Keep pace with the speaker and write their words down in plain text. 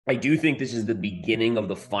I do think this is the beginning of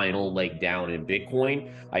the final leg down in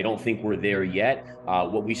Bitcoin. I don't think we're there yet.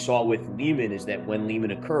 What we saw with Lehman is that when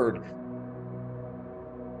Lehman occurred,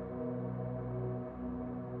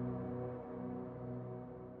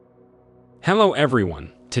 Hello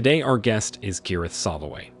everyone, today our guest is Gareth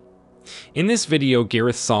Soloway. In this video,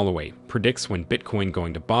 Gareth Soloway predicts when Bitcoin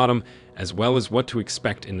going to bottom, as well as what to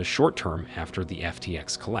expect in the short term after the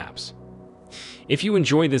FTX collapse. If you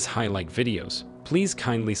enjoy this highlight videos, please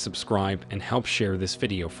kindly subscribe and help share this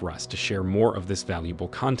video for us to share more of this valuable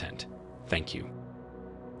content. Thank you.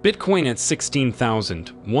 Bitcoin at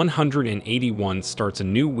 16,181 starts a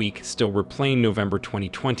new week, still replaying November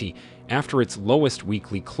 2020 after its lowest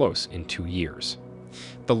weekly close in 2 years.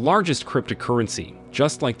 The largest cryptocurrency,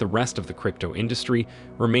 just like the rest of the crypto industry,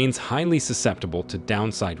 remains highly susceptible to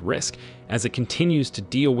downside risk as it continues to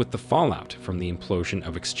deal with the fallout from the implosion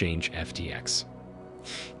of exchange FTX.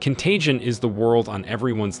 Contagion is the word on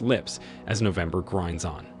everyone's lips as November grinds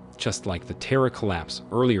on, just like the Terra collapse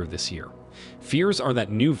earlier this year. Fears are that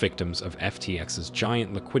new victims of FTX's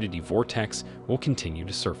giant liquidity vortex will continue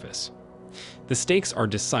to surface. The stakes are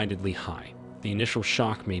decidedly high. The initial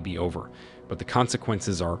shock may be over, but the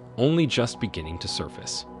consequences are only just beginning to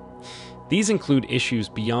surface. These include issues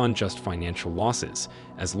beyond just financial losses,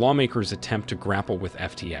 as lawmakers attempt to grapple with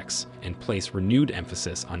FTX and place renewed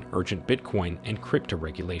emphasis on urgent Bitcoin and crypto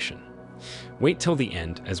regulation. Wait till the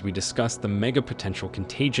end as we discuss the mega potential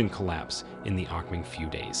contagion collapse in the upcoming few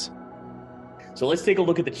days. so let's take a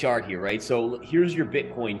look at the chart here, right? So here's your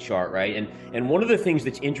Bitcoin chart, right? And one of the things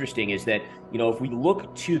that's interesting is that, if we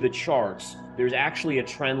look to the charts, there's actually a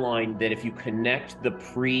trend line that if you connect the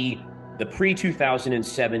pre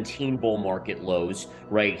 2017 bull market lows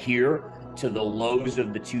right here to the lows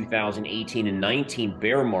of the 2018 and 19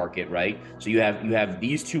 bear market, right? So you have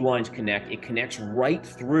these two lines connect. It connects right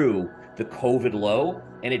through the COVID low,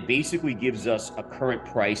 and it basically gives us a current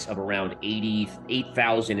price of around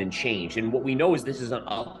 88,000 and change. And what we know is this is an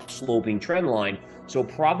upsloping trend line. So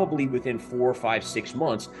probably within 4, 5, 6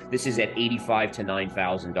 months, this is at $85,000 to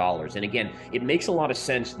 $9,000. And again, it makes a lot of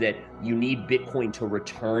sense that you need Bitcoin to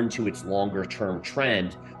return to its longer term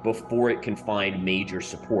trend before it can find major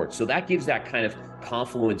support. So that gives that kind of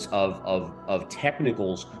confluence of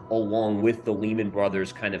technicals along with the Lehman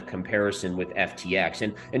Brothers kind of comparison with FTX.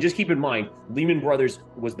 And just keep in mind, Lehman Brothers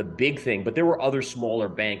was the big thing, but there were other smaller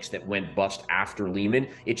banks that went bust after Lehman.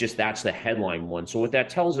 That's the headline one. So what that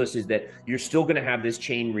tells us is that you're still going to have this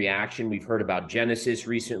chain reaction. We've heard about Genesis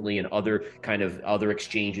recently and other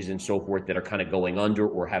exchanges and so forth that are kind of going under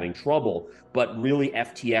or having trouble. But really,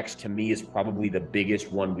 FTX to me is probably the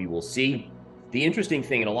biggest one we will see. The interesting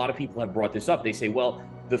thing, and a lot of people have brought this up, they say, well,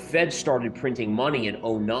 the Fed started printing money in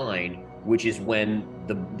 2009, which is when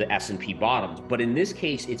the S&P bottomed. But in this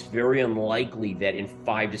case, it's very unlikely that in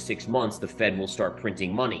 5 to 6 months, the Fed will start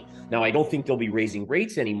printing money. Now, I don't think they'll be raising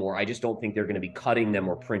rates anymore. I just don't think they're going to be cutting them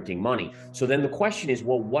or printing money. So then the question is,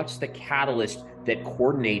 well, what's the catalyst that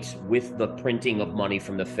coordinates with the printing of money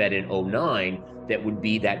from the Fed in 2009 that would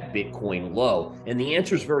be that Bitcoin low? And the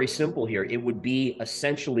answer is very simple here. It would be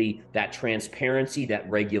essentially that transparency, that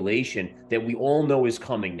regulation that we all know is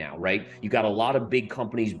coming now, right? You got a lot of big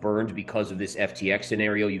companies burned because of this FTX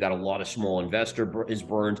scenario. You got a lot of small investor is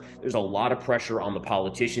burned. There's a lot of pressure on the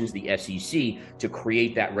politicians, the SEC, to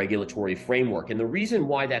create that regulatory framework. And the reason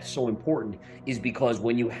why that's so important is because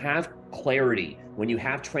when you have clarity, when you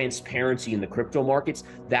have transparency in the crypto markets,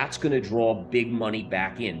 that's going to draw big money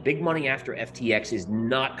back in. Big money after FTX is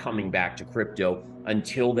not coming back to crypto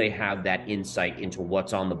until they have that insight into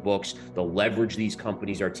what's on the books, the leverage these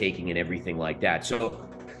companies are taking, and everything like that. So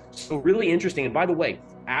really interesting. And by the way,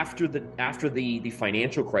 after the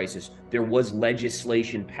financial crisis, there was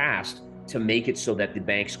legislation passed to make it so that the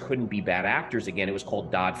banks couldn't be bad actors again. It was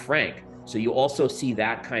called Dodd-Frank. So you also see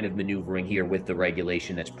that kind of maneuvering here with the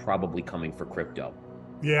regulation that's probably coming for crypto.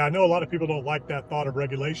 Yeah, I know a lot of people don't like that thought of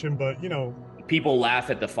regulation, but People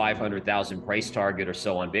laugh at the 500,000 price target or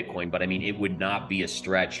so on Bitcoin, but I mean, it would not be a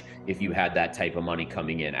stretch if you had that type of money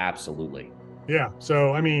coming in. Absolutely. yeah.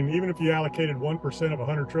 So, I mean, even if you allocated 1% of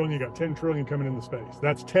 100 trillion, you got 10 trillion coming into space.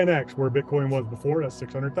 That's 10x where Bitcoin was before. That's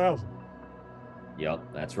 600,000.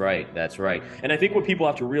 Yep, that's right. That's right. And I think what people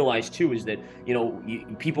have to realize too is that,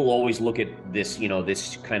 people always look at this,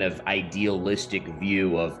 this kind of idealistic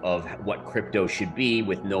view of what crypto should be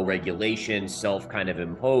with no regulation, self kind of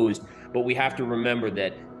imposed. But we have to remember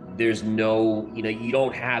that there's no, you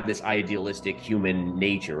don't have this idealistic human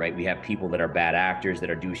nature, right? We have people that are bad actors that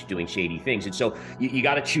are doing shady things. And so you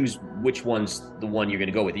got to choose which one's the one you're going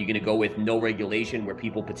to go with. Are you going to go with no regulation where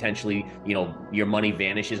people potentially, your money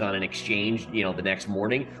vanishes on an exchange, the next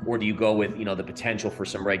morning? Or do you go with, the potential for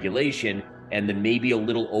some regulation and then maybe a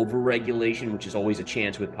little over-regulation, which is always a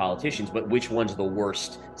chance with politicians, but which one's the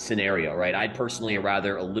worst scenario, right? I'd personally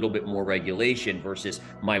rather a little bit more regulation versus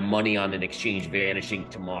my money on an exchange vanishing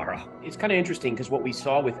tomorrow. It's kind of interesting because what we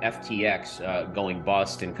saw with FTX going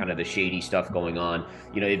bust and kind of the shady stuff going on,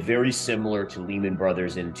 it's very similar to Lehman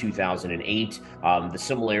Brothers in 2008. The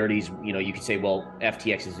similarities, you could say, well,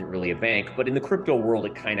 FTX isn't really a bank, but in the crypto world,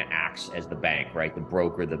 it kind of acts as the bank, right? The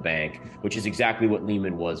broker, the bank, which is exactly what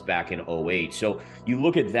Lehman was back in '08. So you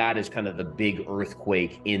look at that as kind of the big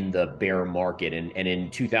earthquake in the bear market. And in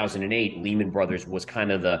 2008, Lehman Brothers was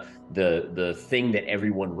kind of the thing that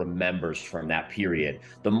everyone remembers from that period.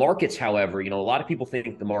 The markets, however, a lot of people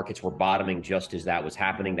think the markets were bottoming just as that was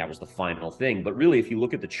happening. That was the final thing. But really, if you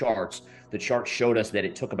look at the charts showed us that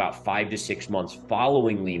it took about 5 to 6 months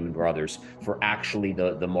following Lehman Brothers for actually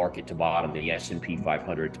the market to bottom, the S&P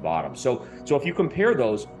 500 to bottom. So if you compare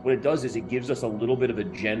those, what it does is it gives us a little bit of a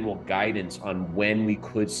general guidance on when we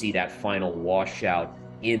could see that final washout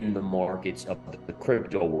in the markets of the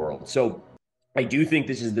crypto world. So I do think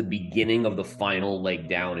this is the beginning of the final leg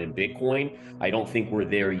down in Bitcoin. I don't think we're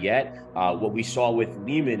there yet. What we saw with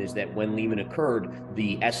Lehman is that when Lehman occurred,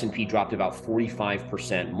 the S&P dropped about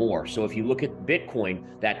 45% more. So if you look at Bitcoin,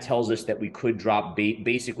 that tells us that we could drop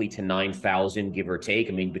basically to 9,000, give or take.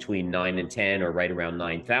 I mean, between 9 and 10 or right around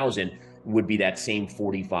 9,000 would be that same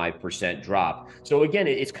 45% drop. So again,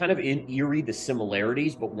 it's kind of eerie, the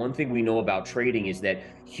similarities, but one thing we know about trading is that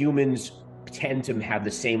humans tend to have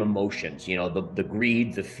the same emotions. The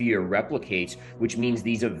greed, the fear replicates, which means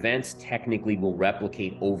these events technically will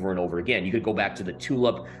replicate over and over again. You could go back to the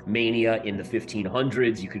tulip mania in the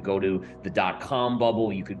 1500s. You could go to the dot-com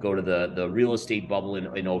bubble. You could go to the real estate bubble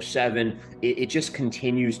in '07. It just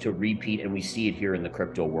continues to repeat, and we see it here in the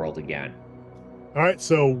crypto world again. All right,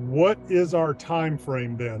 so what is our time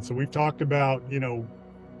frame then? So we've talked about, the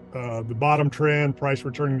bottom trend, price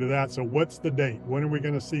returning to that. So what's the date? When are we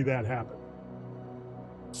going to see that happen?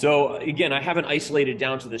 So again, I haven't isolated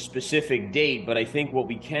down to the specific date, but I think what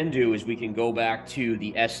we can do is we can go back to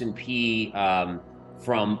the S&P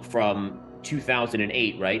from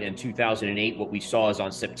 2008, right? And 2008, what we saw is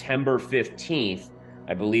on September 15th,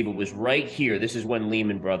 I believe it was right here. This is when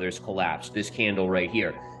Lehman Brothers collapsed, this candle right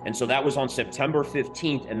here. And so that was on September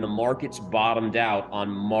 15th, and the markets bottomed out on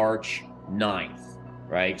March 9th.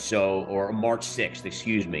 Right? So, or March 6th,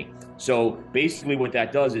 excuse me. So basically what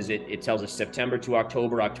that does is it tells us September to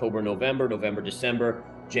October, October, November, November, December,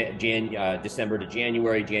 December to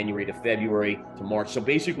January, January to February to March. So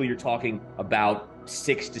basically you're talking about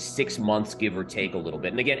 6 to 6 months, give or take a little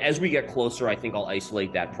bit. And again, as we get closer, I think I'll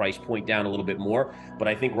isolate that price point down a little bit more. But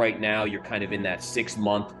I think right now you're kind of in that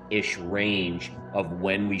 6-month-ish range of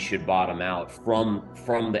when we should bottom out from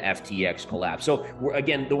the FTX collapse. So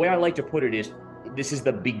again, the way I like to put it is, this is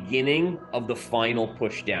the beginning of the final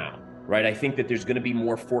push down, right? I think that there's going to be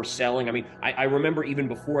more forced selling. I mean, I remember even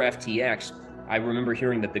before FTX, I remember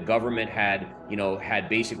hearing that the government had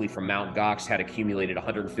basically from Mt. Gox had accumulated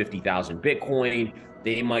 150,000 Bitcoin.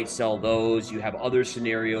 They might sell those. You have other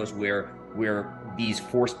scenarios where these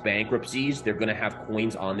forced bankruptcies, they're going to have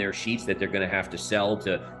coins on their sheets that they're going to have to sell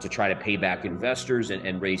to try to pay back investors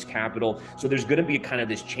and raise capital. So there's going to be kind of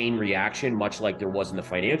this chain reaction, much like there was in the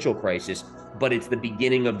financial crisis, but it's the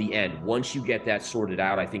beginning of the end. Once you get that sorted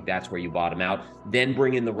out, I think that's where you bottom out. Then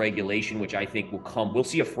bring in the regulation, which I think will come. We'll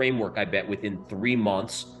see a framework, I bet, within 3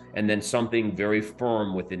 months, and then something very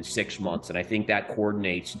firm within 6 months. And I think that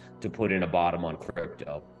coordinates to put in a bottom on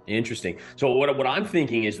crypto. Interesting. So what I'm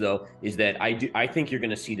thinking is, though, is that I think you're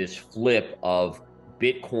going to see this flip of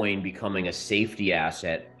Bitcoin becoming a safety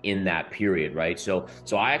asset in that period, right? So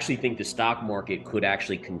I actually think the stock market could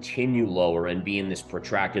actually continue lower and be in this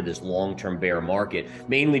protracted, this long-term bear market,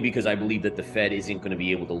 mainly because I believe that the Fed isn't going to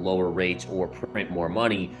be able to lower rates or print more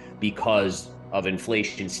money because of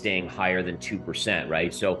inflation staying higher than 2%,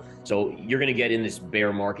 right? So you're going to get in this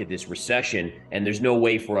bear market, this recession, and there's no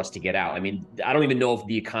way for us to get out. I mean, I don't even know if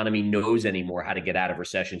the economy knows anymore how to get out of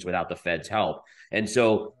recessions without the Fed's help. And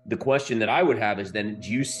so the question that I would have is then, do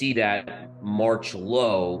you see that March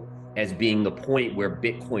low as being the point where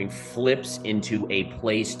Bitcoin flips into a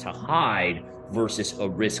place to hide versus a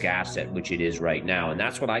risk asset, which it is right now? And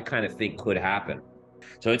that's what I kind of think could happen.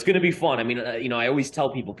 So it's going to be fun. I mean, I always tell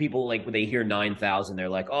people like when they hear 9,000, they're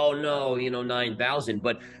like, "Oh no, 9,000."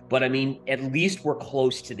 But I mean, at least we're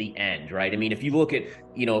close to the end, right? I mean, if you look at,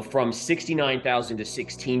 from 69,000 to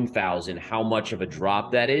 16,000, how much of a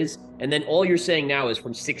drop that is, and then all you're saying now is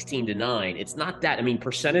from 16 to 9. It's not that. I mean,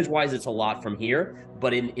 percentage wise, it's a lot from here,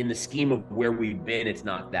 but in the scheme of where we've been, it's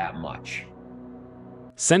not that much.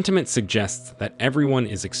 Sentiment suggests that everyone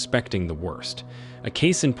is expecting the worst. A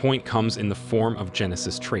case in point comes in the form of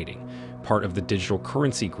Genesis Trading, part of the digital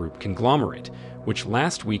currency group conglomerate, which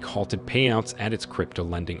last week halted payouts at its crypto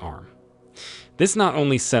lending arm. This not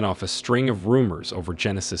only set off a string of rumors over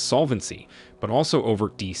Genesis' solvency, but also over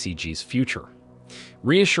DCG's future.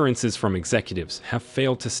 Reassurances from executives have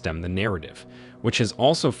failed to stem the narrative, which has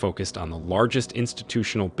also focused on the largest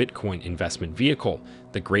institutional Bitcoin investment vehicle,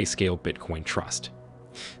 the Grayscale Bitcoin Trust.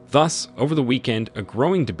 Thus, over the weekend, a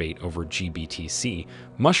growing debate over GBTC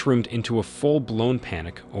mushroomed into a full-blown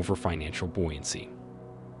panic over financial buoyancy.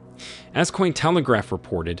 As Cointelegraph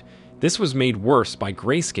reported, this was made worse by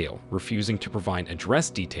Grayscale refusing to provide address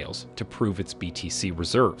details to prove its BTC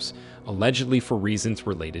reserves, allegedly for reasons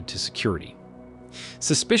related to security.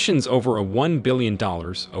 Suspicions over a $1 billion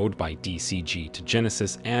owed by DCG to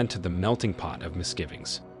Genesis add to the melting pot of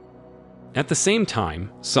misgivings. At the same time,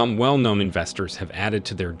 some well-known investors have added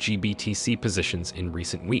to their GBTC positions in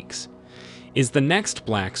recent weeks. Is the next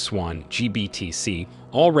black swan GBTC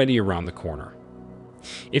already around the corner?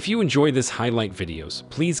 If you enjoy this highlight videos,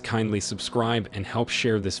 please kindly subscribe and help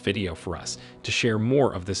share this video for us to share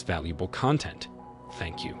more of this valuable content.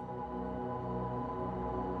 Thank you.